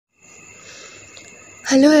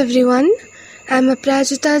Hello everyone, I'm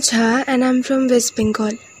Aparajita Jha and I'm from West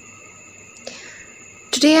Bengal.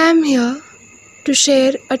 Today I'm here to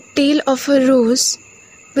share a tale of a rose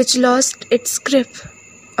which lost its grip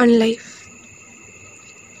on life.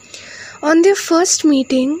 On their first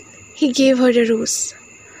meeting, he gave her a rose.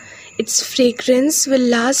 Its fragrance will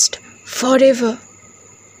last forever,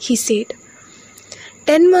 he said.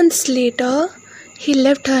 10 months later, he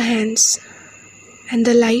left her hands and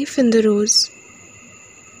the life in the rose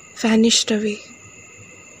vanished away.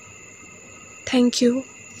 Thank you.